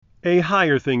A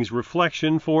Higher Things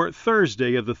Reflection for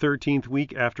Thursday of the 13th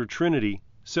week after Trinity,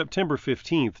 September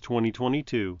 15th,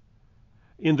 2022.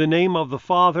 In the name of the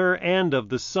Father, and of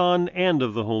the Son, and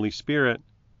of the Holy Spirit.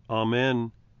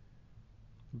 Amen.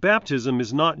 Baptism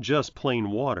is not just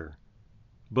plain water,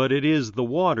 but it is the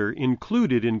water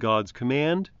included in God's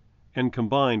command and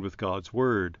combined with God's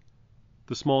Word.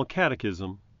 The Small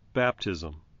Catechism,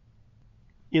 Baptism.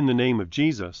 In the name of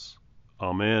Jesus.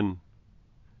 Amen.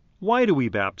 Why do we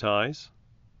baptize?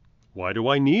 Why do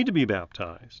I need to be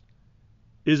baptized?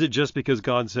 Is it just because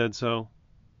God said so?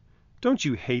 Don't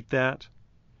you hate that?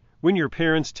 When your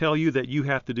parents tell you that you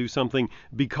have to do something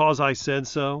because I said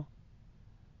so?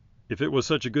 If it was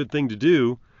such a good thing to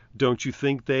do, don't you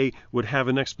think they would have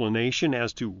an explanation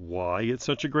as to why it's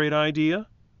such a great idea?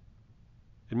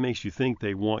 It makes you think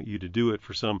they want you to do it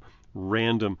for some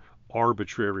random,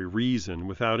 arbitrary reason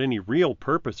without any real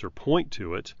purpose or point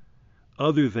to it,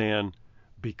 other than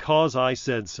because I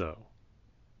said so.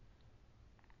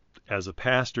 As a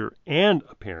pastor and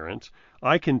a parent,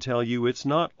 I can tell you it's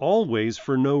not always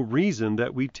for no reason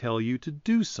that we tell you to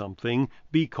do something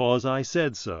because I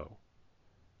said so.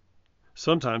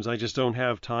 Sometimes I just don't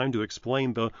have time to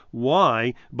explain the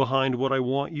why behind what I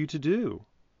want you to do.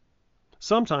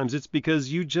 Sometimes it's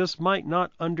because you just might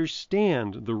not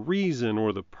understand the reason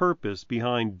or the purpose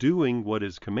behind doing what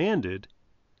is commanded,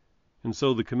 and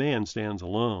so the command stands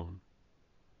alone.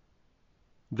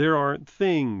 There are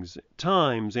things,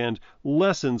 times, and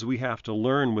lessons we have to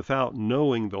learn without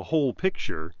knowing the whole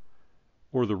picture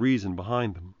or the reason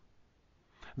behind them.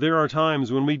 There are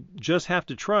times when we just have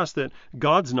to trust that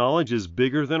God's knowledge is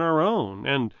bigger than our own,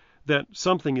 and that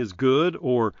something is good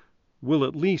or will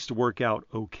at least work out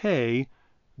okay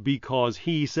because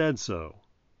He said so.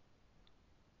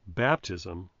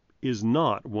 Baptism is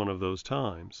not one of those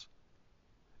times.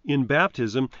 In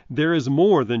baptism, there is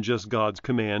more than just God's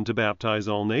command to baptize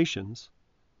all nations.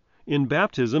 In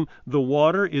baptism, the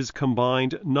water is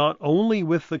combined not only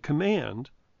with the command,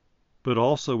 but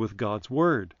also with God's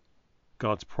Word,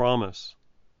 God's promise.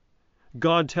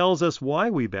 God tells us why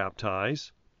we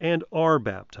baptize and are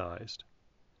baptized.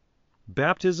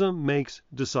 Baptism makes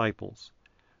disciples.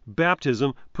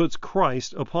 Baptism puts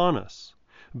Christ upon us.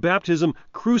 Baptism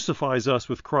crucifies us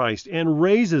with Christ and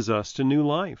raises us to new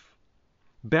life.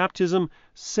 Baptism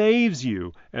saves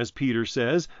you, as Peter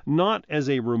says, not as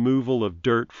a removal of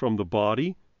dirt from the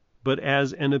body, but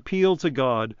as an appeal to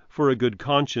God for a good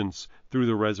conscience through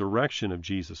the resurrection of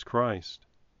Jesus Christ.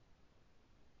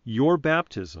 Your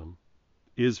baptism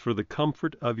is for the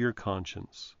comfort of your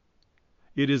conscience.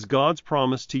 It is God's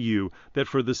promise to you that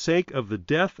for the sake of the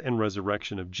death and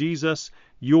resurrection of Jesus,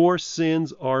 your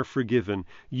sins are forgiven,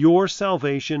 your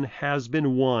salvation has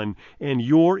been won, and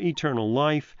your eternal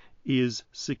life is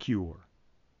secure.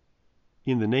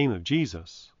 In the name of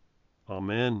Jesus,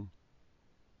 Amen.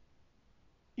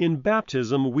 In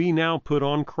baptism, we now put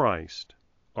on Christ.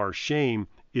 Our shame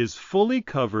is fully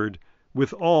covered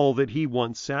with all that He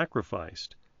once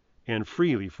sacrificed and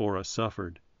freely for us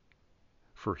suffered.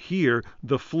 For here,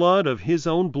 the flood of His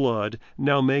own blood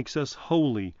now makes us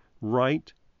holy,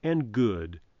 right, and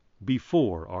good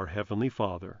before our Heavenly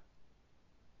Father.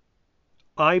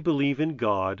 I believe in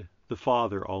God, the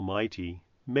Father Almighty,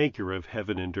 maker of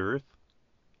heaven and earth,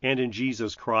 and in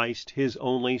Jesus Christ, His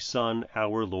only Son,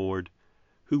 our Lord,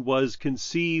 who was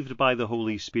conceived by the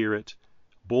Holy Spirit,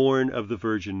 born of the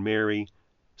Virgin Mary,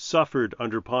 suffered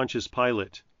under Pontius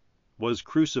Pilate, was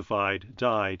crucified,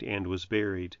 died, and was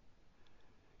buried.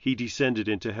 He descended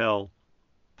into hell.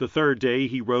 The third day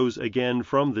He rose again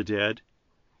from the dead.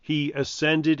 He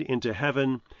ascended into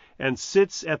heaven and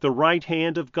sits at the right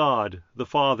hand of God, the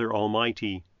Father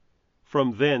Almighty.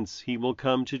 From thence He will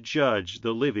come to judge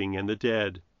the living and the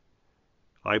dead.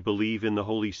 I believe in the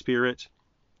Holy Spirit,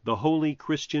 the holy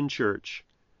Christian Church,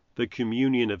 the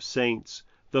communion of saints,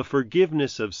 the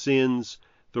forgiveness of sins,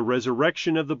 the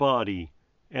resurrection of the body,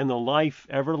 and the life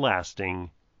everlasting.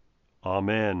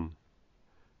 Amen.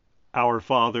 Our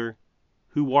Father,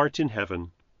 who art in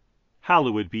heaven,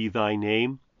 hallowed be Thy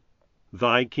name.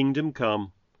 Thy kingdom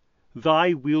come.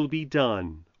 Thy will be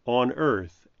done, on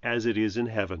earth as it is in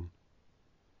heaven.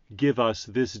 Give us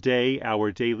this day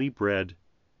our daily bread,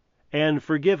 and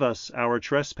forgive us our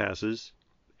trespasses,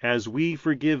 as we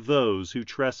forgive those who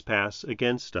trespass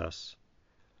against us.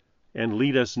 And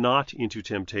lead us not into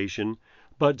temptation,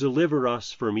 but deliver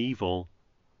us from evil.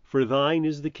 For Thine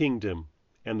is the kingdom,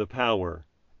 and the power,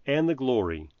 and the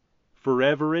glory,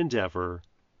 forever and ever.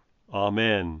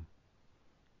 Amen.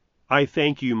 I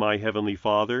thank You, my Heavenly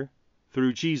Father,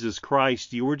 through Jesus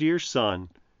Christ, Your dear Son,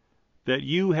 that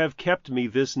You have kept me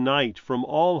this night from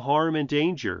all harm and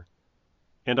danger,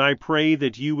 And I pray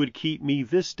that you would keep me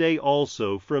this day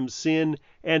also from sin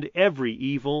and every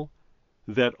evil,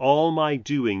 that all my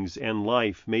doings and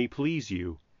life may please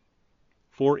you.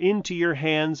 For into your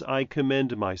hands I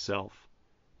commend myself,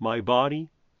 my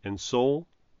body and soul,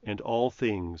 and all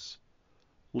things.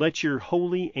 Let your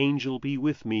holy angel be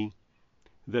with me,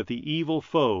 that the evil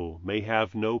foe may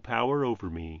have no power over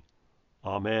me.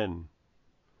 Amen.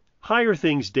 Higher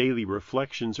Things Daily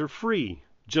Reflections are free,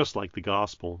 just like the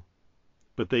Gospel,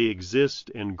 but they exist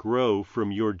and grow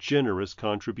from your generous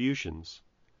contributions.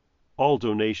 All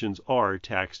donations are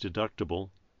tax-deductible.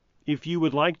 If you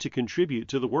would like to contribute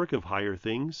to the work of Higher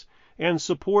Things and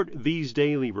support these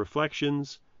daily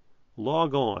reflections,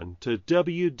 log on to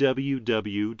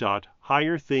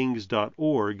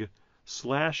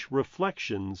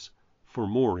www.higherthings.org/reflections for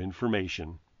more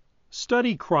information.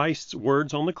 Study Christ's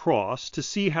words on the cross to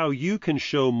see how you can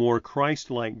show more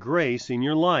Christ-like grace in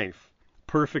your life.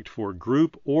 Perfect for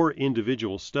group or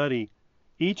individual study,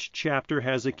 each chapter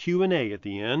has a Q&A at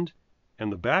the end,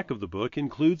 and the back of the book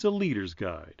includes a leader's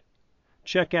guide.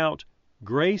 Check out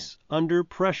Grace Under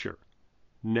Pressure,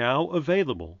 now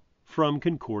available from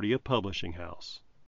Concordia Publishing House.